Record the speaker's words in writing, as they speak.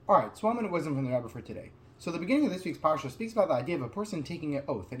Alright, so 1 minute wisdom from the Rebbe for today. So the beginning of this week's parsha speaks about the idea of a person taking an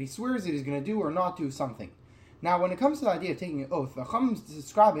oath, that he swears that he's going to do or not do something. Now, when it comes to the idea of taking an oath, the Chachams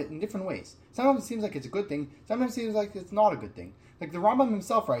describe it in different ways. Sometimes it seems like it's a good thing, sometimes it seems like it's not a good thing. Like the Rambam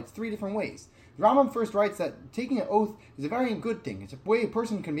himself writes 3 different ways. The Rambam first writes that taking an oath is a very good thing. It's a way a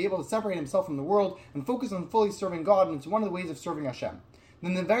person can be able to separate himself from the world and focus on fully serving God, and it's one of the ways of serving Hashem.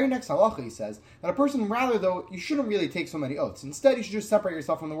 Then the very next halacha, he says, that a person, rather though, you shouldn't really take so many oaths. Instead, you should just separate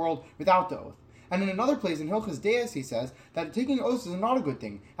yourself from the world without the oath. And in another place, in Hilchos Deis, he says that taking oaths is not a good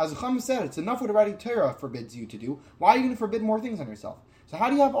thing. As the Chacham said, it's enough what already Torah forbids you to do. Why are you going to forbid more things on yourself? So how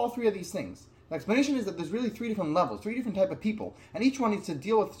do you have all 3 of these things? The explanation is that there's really 3 different levels, 3 different type of people, and each one needs to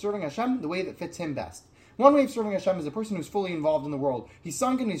deal with serving Hashem the way that fits him best. One way of serving Hashem is a person who's fully involved in the world. He's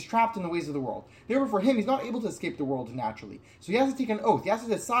sunken, he's trapped in the ways of the world. Therefore, for him, he's not able to escape the world naturally. So he has to take an oath. He has to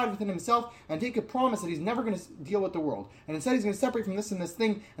decide within himself and take a promise that he's never going to deal with the world. And instead, he's going to separate from this and this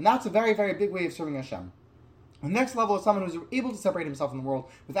thing, and that's a very, very big way of serving Hashem. The next level is someone who's able to separate himself from the world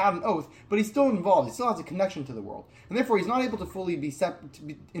without an oath, but he's still involved. He still has a connection to the world. And therefore, he's not able to fully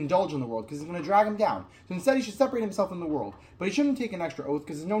indulge in the world because it's going to drag him down. So instead, he should separate himself from the world. But he shouldn't take an extra oath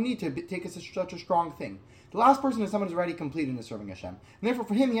because there's no need to take such a strong thing. The last person is someone who's already complete in serving Hashem. And therefore,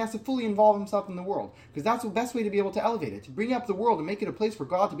 for him, he has to fully involve himself in the world. Because that's the best way to be able to elevate it. To bring up the world and make it a place for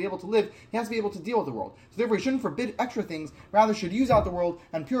God to be able to live, he has to be able to deal with the world. So therefore, he shouldn't forbid extra things. Rather, should use out the world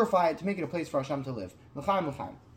and purify it to make it a place for Hashem to live. L'chaim, l'chaim.